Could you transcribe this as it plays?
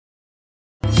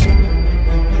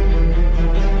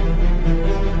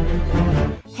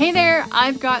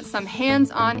I've got some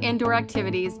hands-on indoor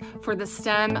activities for the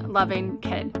STEM-loving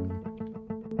kid.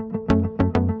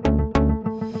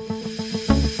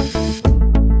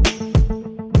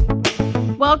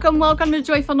 Welcome to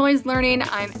Joyful Noise Learning.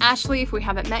 I'm Ashley, if we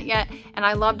haven't met yet, and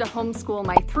I love to homeschool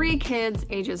my 3 kids,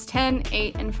 ages 10,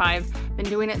 8, and 5. Been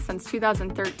doing it since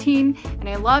 2013, and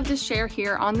I love to share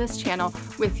here on this channel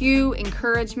with you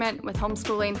encouragement with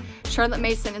homeschooling, Charlotte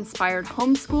Mason inspired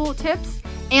homeschool tips,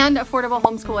 and affordable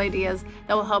homeschool ideas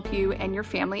that will help you and your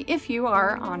family if you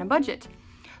are on a budget.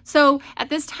 So at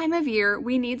this time of year,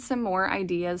 we need some more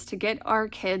ideas to get our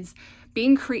kids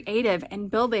being creative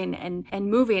and building and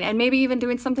moving, and maybe even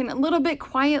doing something a little bit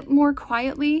more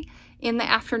quietly in the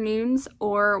afternoons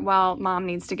or while mom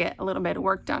needs to get a little bit of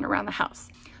work done around the house.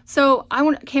 So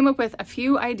I came up with a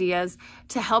few ideas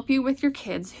to help you with your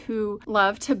kids who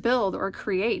love to build or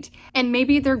create, and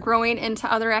maybe they're growing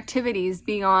into other activities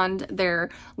beyond their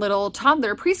little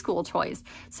toddler preschool toys.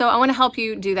 So I want to help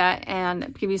you do that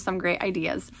and give you some great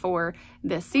ideas for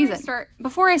this season.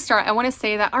 Before I start, I want to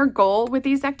say that our goal with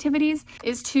these activities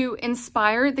is to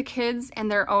inspire the kids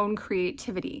and their own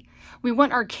creativity. We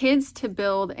want our kids to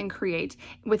build and create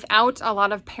without a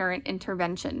lot of parent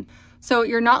intervention. So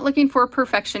you're not looking for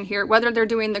perfection here, whether they're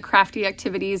doing the crafty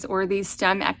activities or these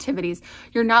STEM activities.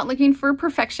 You're not looking for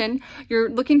perfection. You're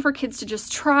looking for kids to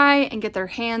just try and get their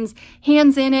hands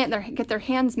in it, get their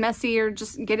hands messy, or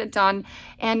just get it done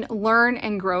and learn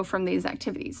and grow from these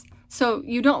activities. So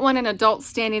you don't want an adult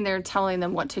standing there telling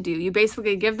them what to do. You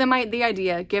basically give them the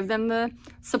idea, give them the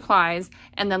supplies,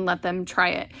 and then let them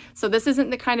try it. So this isn't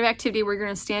the kind of activity where you're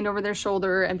going to stand over their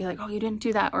shoulder and be like, oh, you didn't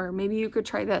do that, or maybe you could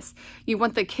try this. You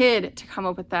want the kid to come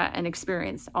up with that and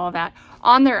experience all of that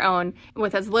on their own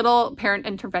with as little parent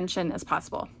intervention as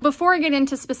possible. Before I get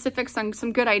into specifics on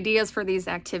some good ideas for these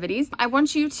activities, I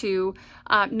want you to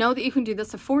know that you can do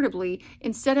this affordably.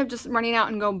 Instead of just running out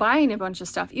and go buying a bunch of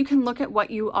stuff, you can look at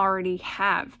what you already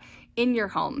have in your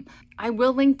home. I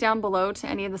will link down below to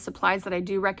any of the supplies that I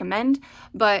do recommend,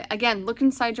 but again, look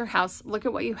inside your house, look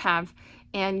at what you have,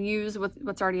 and use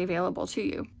what's already available to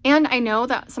you. And I know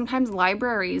that sometimes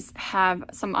libraries have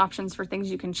some options for things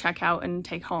you can check out and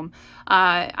take home.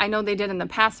 I know they did in the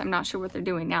past. I'm not sure what they're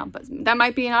doing now, but that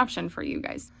might be an option for you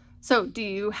guys. So do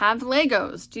you have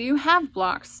Legos? Do you have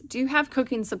blocks? Do you have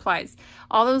cooking supplies?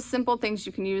 All those simple things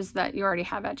you can use that you already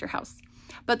have at your house.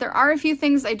 But there are a few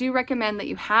things I do recommend that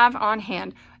you have on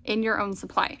hand in your own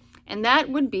supply. And that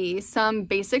would be some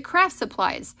basic craft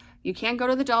supplies. You can't go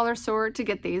to the dollar store to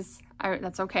get these.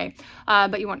 That's okay.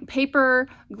 But you want paper,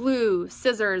 glue,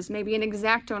 scissors, maybe an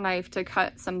X-Acto knife to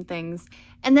cut some things.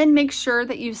 And then make sure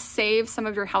that you save some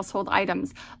of your household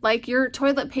items, like your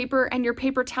toilet paper and your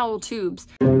paper towel tubes.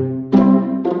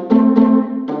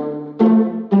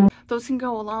 Those can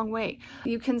go a long way.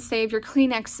 You can save your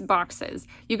Kleenex boxes.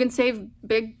 You can save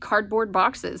big cardboard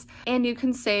boxes. And you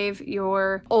can save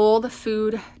your old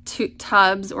food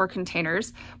tubs or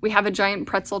containers. We have a giant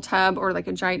pretzel tub or like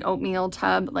a giant oatmeal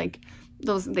tub. Like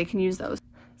those, they can use those.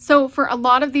 So for a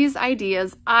lot of these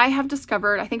ideas, I have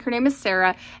discovered, I think her name is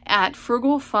Sarah, at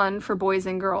Frugal Fun for Boys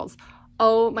and Girls.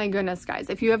 Oh my goodness,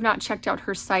 guys, if you have not checked out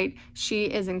her site, she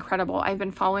is incredible. I've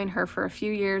been following her for a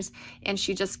few years, and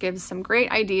she just gives some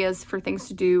great ideas for things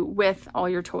to do with all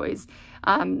your toys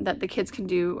that the kids can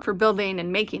do for building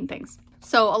and making things.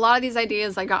 So a lot of these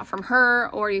ideas I got from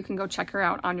her, or you can go check her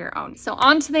out on your own. So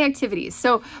on to the activities.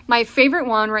 So my favorite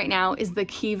one right now is the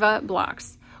Kiva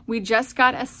blocks. We just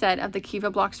got a set of the Kiva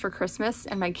blocks for Christmas,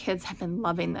 and my kids have been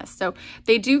loving this. So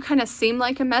they do kind of seem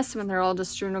like a mess when they're all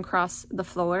just strewn across the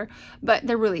floor, but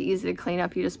they're really easy to clean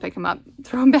up. You just pick them up,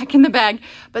 throw them back in the bag.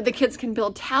 But the kids can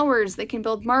build towers. They can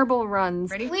build marble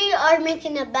runs. Ready? We are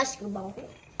making a basketball.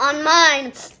 On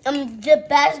mine,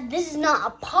 this is not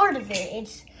a part of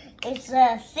it. It's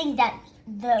a thing that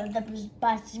the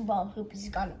basketball hoop is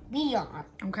gonna be on.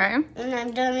 Okay. And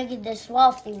I'm done making this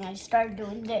wall thing. I started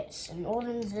doing this, and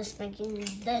Olden's just making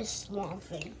this wall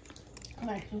thing.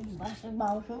 Making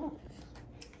basketball hoop.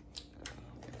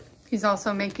 He's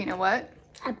also making a what?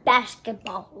 A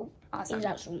basketball hoop. Awesome. He's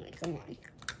also making one.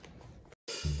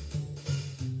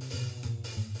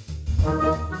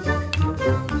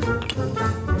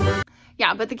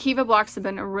 Yeah, but the Kiva blocks have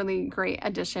been a really great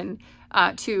addition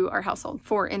to our household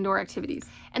for indoor activities.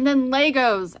 And then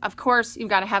Legos. Of course, you've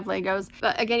got to have Legos.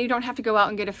 But again, you don't have to go out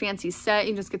and get a fancy set.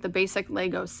 You can just get the basic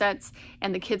Lego sets,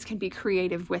 and the kids can be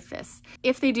creative with this.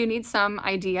 If they do need some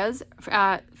ideas,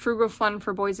 Frugal Fun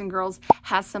for Boys and Girls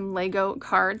has some Lego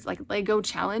cards, like Lego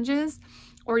challenges.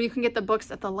 Or you can get the books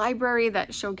at the library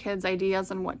that show kids ideas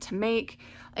on what to make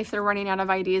if they're running out of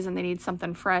ideas and they need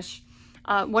something fresh.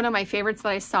 One of my favorites that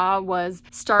I saw was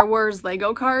Star Wars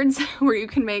Lego cards, where you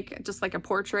can make just like a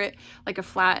portrait, like a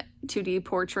flat 2D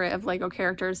portrait of Lego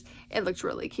characters. It looked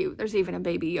really cute. There's even a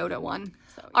Baby Yoda one.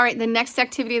 So, all right, the next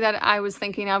activity that I was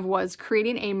thinking of was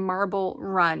creating a marble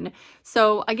run.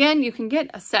 So again, you can get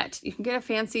a set. You can get a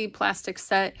fancy plastic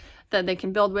set that they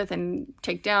can build with and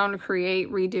take down,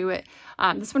 create, redo it.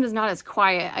 This one is not as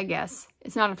quiet, I guess.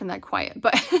 It's not often that quiet,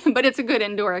 but but it's a good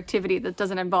indoor activity that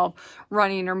doesn't involve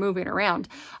running or moving around.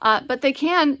 But they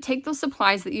can take those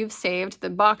supplies that you've saved, the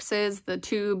boxes, the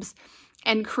tubes,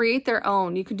 and create their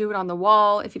own. You can do it on the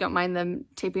wall if you don't mind them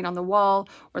taping on the wall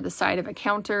or the side of a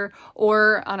counter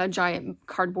or on a giant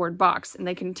cardboard box. And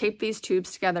they can tape these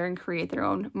tubes together and create their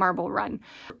own marble run.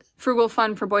 Frugal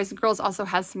Fun for Boys and Girls also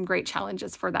has some great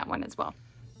challenges for that one as well.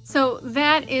 So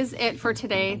that is it for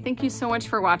today. Thank you so much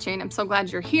for watching. I'm so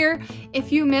glad you're here.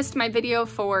 If you missed my video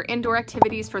for indoor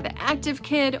activities for the active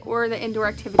kid or the indoor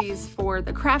activities for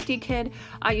the crafty kid,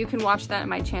 you can watch that on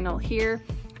my channel here.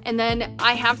 And then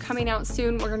I have coming out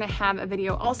soon, we're gonna have a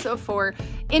video also for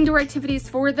indoor activities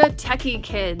for the techie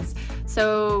kids.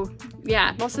 So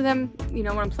yeah, most of them, you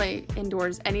know, want to play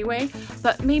indoors anyway,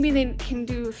 but maybe they can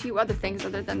do a few other things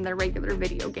other than their regular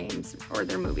video games or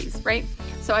their movies, right?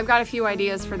 So I've got a few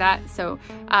ideas for that. So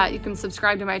you can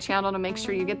subscribe to my channel to make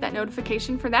sure you get that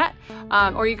notification for that.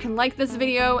 Or you can like this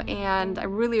video, and I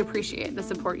really appreciate the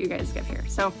support you guys give here.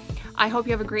 So I hope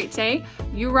you have a great day.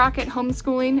 You rock at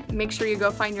homeschooling. Make sure you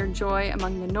go find your joy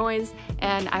among the noise,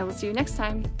 and I will see you next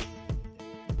time.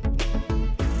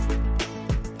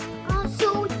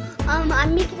 Also,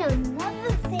 I'm making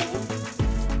another thing,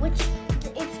 which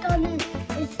it's gonna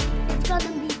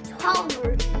be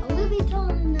taller, a little bit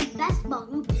taller than the basketball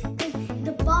hoop, because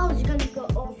the ball is gonna go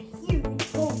over here,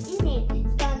 go in it.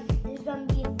 There's gonna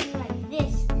be a thing like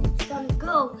this. It's gonna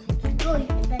go,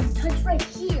 and then touch right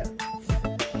here.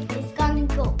 It's gonna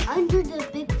go under the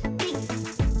big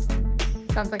thing.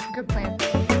 Sounds like a good plan.